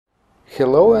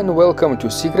Hello and welcome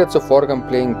to Secrets of Organ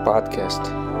Playing podcast.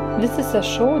 This is a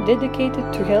show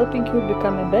dedicated to helping you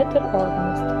become a better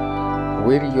organist.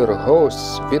 We're your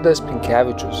hosts, Vidas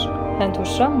Pinkevičius. And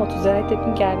Aušra Motūzaitė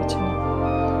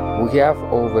Pinkevičienė. We have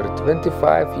over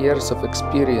 25 years of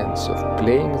experience of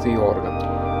playing the organ.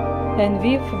 And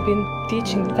we've been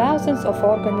teaching thousands of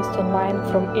organists online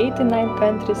from 89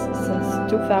 countries since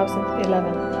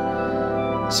 2011.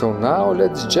 So now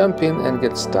let's jump in and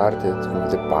get started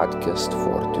with the podcast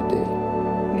for today.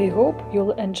 We hope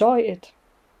you'll enjoy it.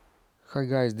 Hi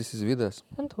guys, this is Vidas.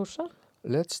 And Aušra.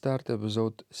 Let's start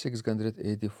episode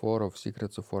 684 of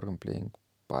Secrets of Organ Playing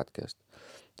podcast.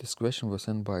 This question was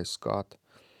sent by Scott,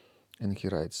 and he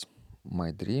writes,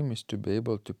 "My dream is to be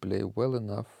able to play well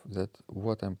enough that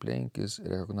what I'm playing is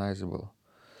recognizable.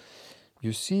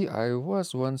 You see, I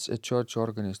was once a church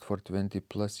organist for 20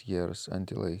 plus years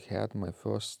until I had my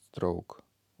first stroke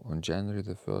on January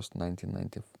the 1st,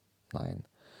 1999.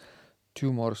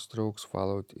 2 more strokes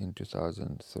followed in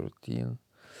 2013,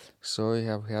 so I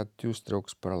have had 2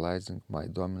 strokes paralyzing my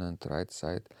dominant right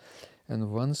side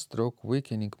and 1 stroke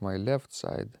weakening my left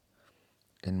side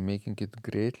and making it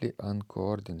greatly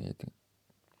uncoordinating.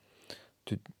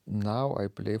 Now I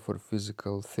play for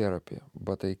physical therapy,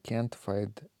 but I can't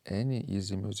find any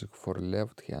easy music for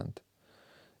left hand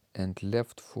and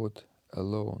left foot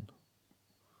alone."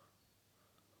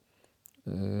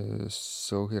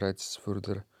 So he writes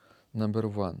further, number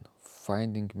 1,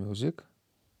 finding music,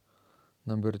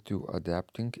 number 2,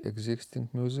 adapting existing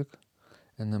music,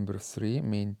 and number 3,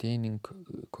 maintaining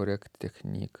correct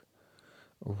technique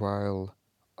while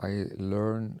I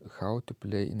learn how to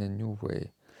play in a new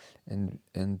way and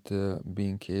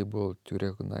being able to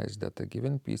recognize that a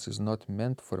given piece is not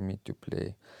meant for me to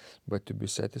play, but to be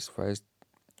satisfied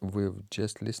with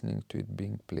just listening to it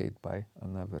being played by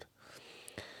another.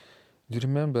 Do you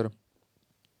remember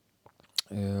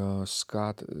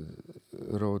Scott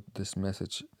wrote this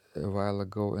message a while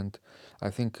ago, and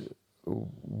I think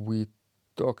we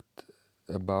talked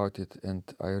about it, and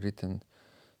I written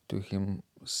to him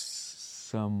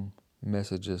some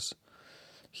messages.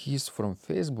 He's from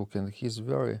Facebook and he's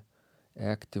very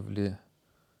actively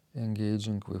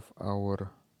engaging with our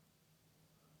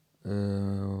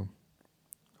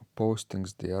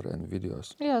postings there and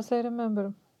videos. Yes, I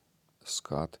remember.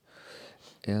 Scott.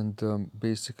 And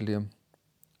basically,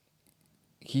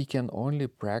 he can only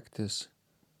practice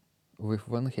with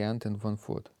one hand and one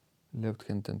foot, left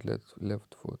hand and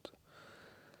left foot.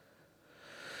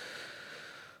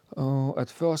 At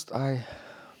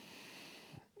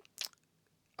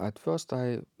first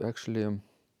I actually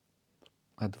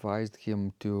advised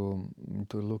him to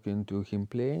look into him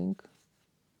playing,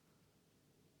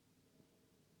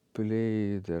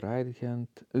 play the right hand,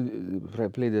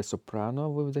 play the soprano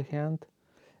with the hand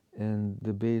and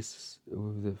the bass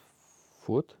with the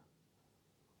foot,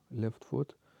 left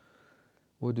foot.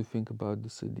 What do you think about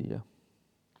this idea?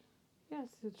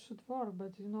 Yes, it should work,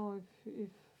 but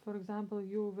if for example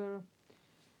you were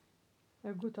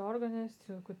a good organist,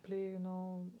 you could play,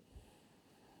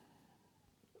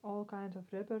 all kinds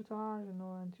of repertoire,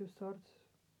 and you start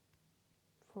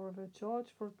for the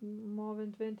church for more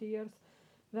than 20 years,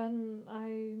 then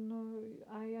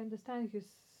I understand his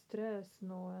stress,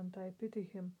 and I pity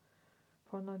him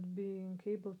for not being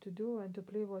able to do and to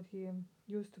play what he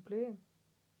used to play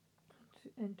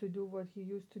and to do what he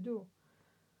used to do.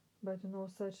 But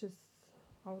such is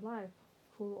our life,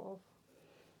 full of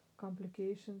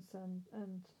complications and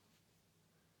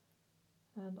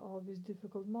all these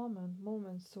difficult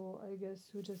moments. So I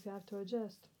guess you just have to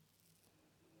adjust.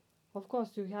 Of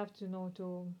course, you have to know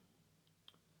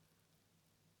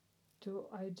to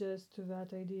adjust to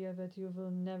that idea that you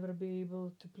will never be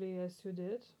able to play as you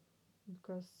did,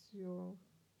 because you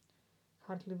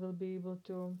hardly will be able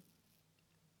to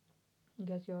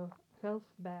get your health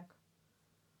back.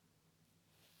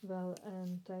 Well,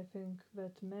 and I think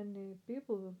that many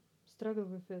people struggle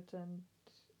with it, and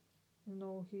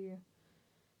he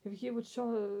if he would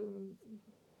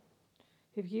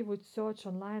if he would search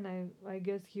online, I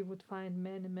guess he would find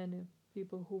many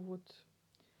people who would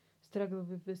struggle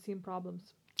with the same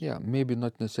problems. Yeah, maybe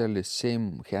not necessarily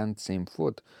same hand, same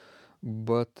foot,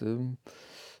 but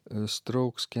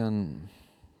strokes can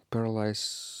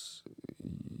paralyze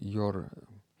your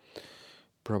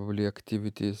probably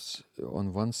activities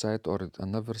on one side or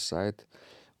another side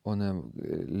on a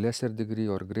lesser degree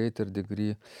or greater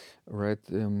degree, right?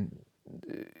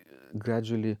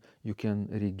 Gradually you can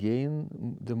regain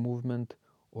the movement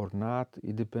or not.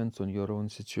 It depends on your own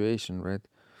situation, right?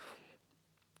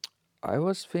 I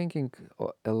was thinking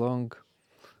along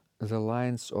the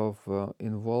lines of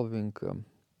involving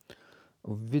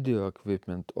video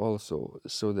equipment also,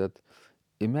 so that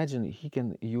imagine he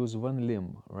can use one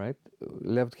limb, right?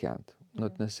 Left hand,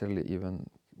 not necessarily even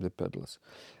the pedals.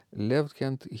 Left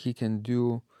hand, he can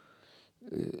do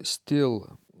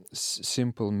still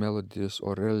simple melodies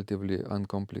or relatively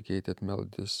uncomplicated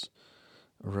melodies,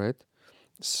 right?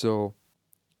 So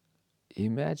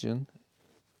imagine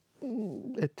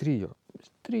a trio,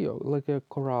 like a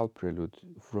chorale prelude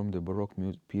from the Baroque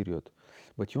period,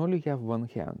 but you only have one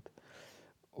hand.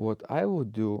 What I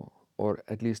would do, or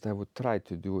at least I would try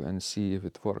to do and see if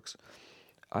it works,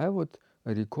 I would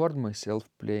record myself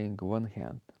playing one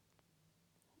hand,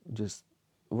 just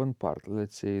one part,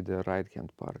 let's say the right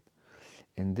hand part,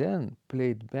 and then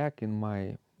play it back in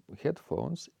my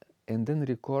headphones, and then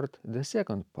record the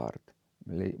second part,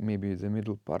 maybe the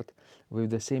middle part, with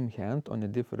the same hand on a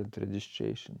different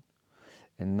registration.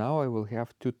 And now I will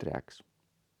have two tracks,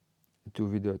 two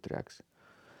video tracks,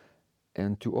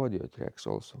 and two audio tracks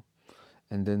also.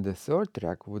 And then the third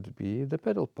track would be the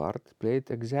pedal part, played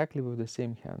exactly with the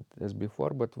same hand as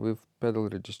before, but with pedal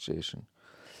registration.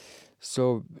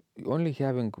 So only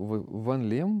having one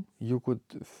limb, you could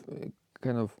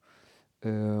kind of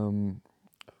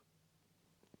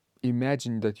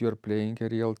imagine that you're playing a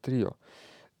real trio.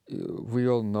 We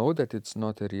all know that it's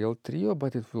not a real trio,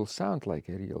 but it will sound like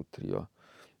a real trio,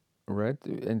 right?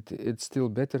 And it's still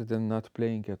better than not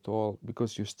playing at all,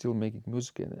 because you're still making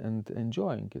music and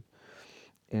enjoying it.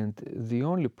 And the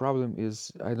only problem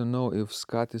is, I don't know if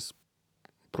Scott is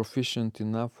proficient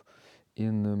enough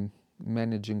in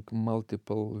managing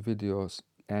multiple videos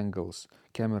angles,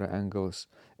 camera angles,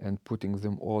 and putting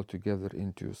them all together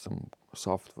into some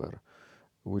software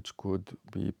which could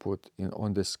be put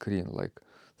on the screen, like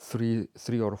three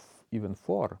or even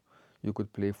four. You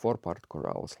could play 4-part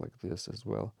chorales like this as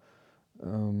well,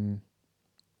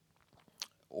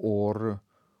 or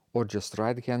just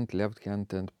right hand, left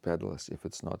hand, and pedals if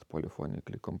it's not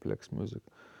polyphonically complex music,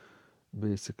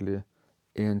 basically.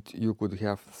 And you could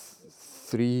have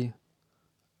three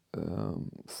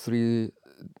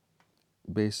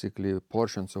basically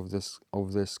portions of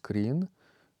the screen,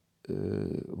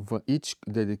 each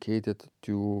dedicated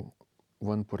to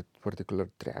one particular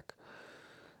track.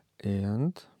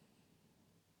 And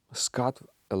Scott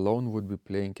alone would be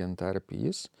playing entire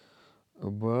piece,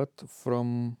 but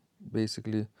from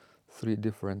basically 3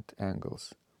 different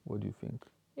angles. What do you think?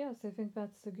 Yes, I think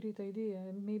that's a great idea.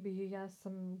 And maybe he has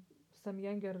some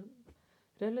younger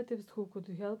relatives who could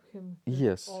help him with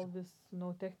Yes. all this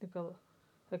technical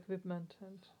equipment,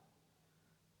 and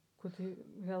could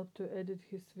help to edit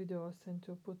his videos and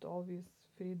to put all these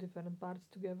 3 different parts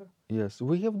together. Yes,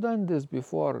 we have done this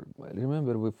before.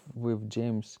 Remember with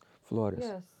James Flores.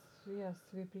 Yes,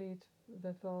 we played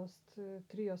the first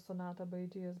trio sonata by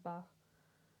J.S. Bach.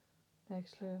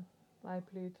 Actually, I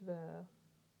played the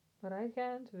right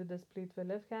hand, Vidas played the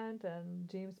left hand, and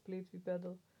James played the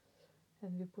pedal,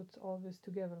 and we put all this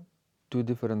together. 2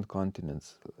 different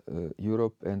continents,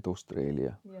 Europe and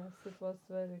Australia. Yes, it was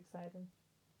very exciting.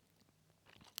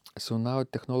 So now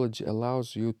technology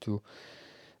allows you to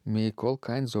make all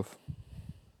kinds of,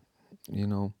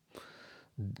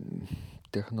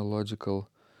 technological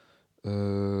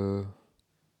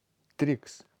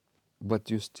tricks, but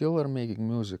you still are making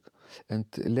music and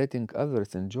letting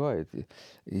others enjoy it.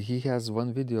 He has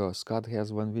one video, Scott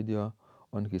has one video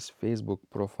on his Facebook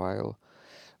profile,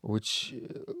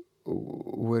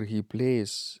 where he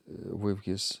plays with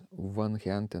his one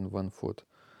hand and one foot.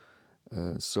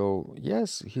 So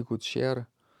yes, he could share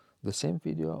the same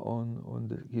video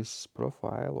on his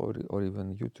profile or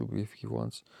even YouTube if he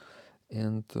wants,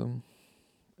 and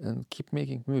keep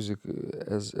making music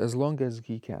as long as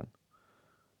he can.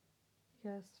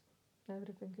 Yes,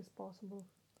 everything is possible.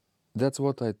 That's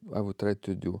what I would try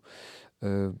to do.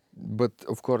 But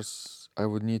of course, I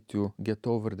would need to get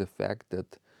over the fact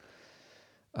that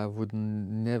I would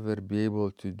never be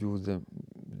able to do the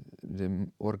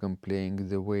organ playing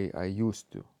the way I used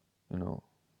to,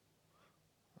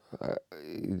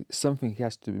 something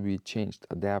has to be changed,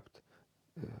 adapt,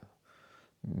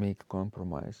 make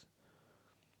compromise,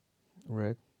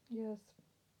 right? Yes.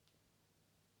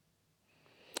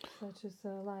 Such is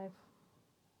life.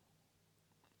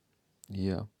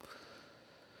 Yeah.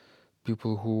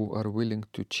 People who are willing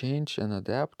to change and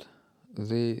adapt,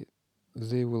 they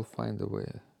will find a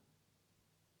way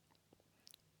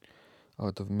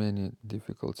out of many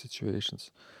difficult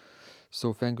situations.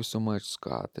 So thank you so much,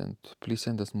 Scott, and please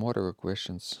send us more of your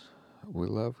questions. We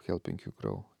love helping you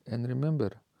grow. And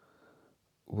remember,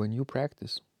 when you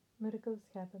practice, miracles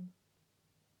happen.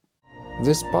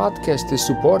 This podcast is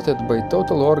supported by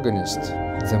Total Organist,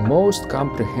 the most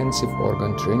comprehensive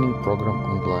organ training program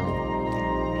online.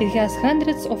 It has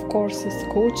hundreds of courses,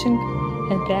 coaching,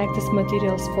 and practice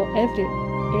materials for every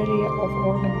area of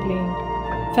organ playing.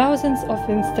 Thousands of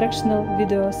instructional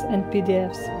videos and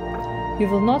PDFs. You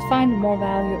will not find more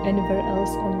value anywhere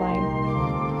else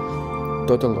online.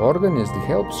 Total Organist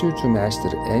helps you to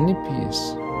master any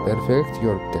piece, perfect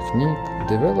your technique,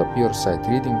 develop your sight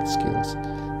reading skills,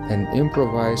 and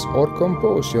improvise or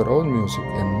compose your own music,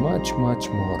 and much, much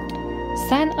more.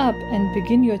 Sign up and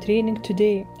begin your training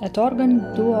today at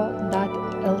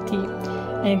organduo.lt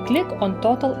and click on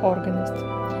Total Organist.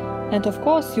 And of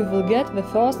course, you will get the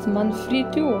first month free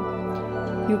too.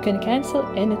 You can cancel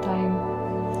anytime.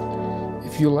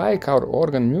 If you like our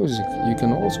organ music, you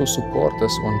can also support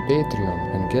us on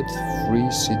Patreon and get free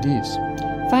CDs.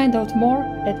 Find out more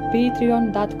at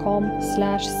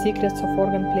patreon.com/secrets of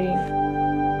organ playing.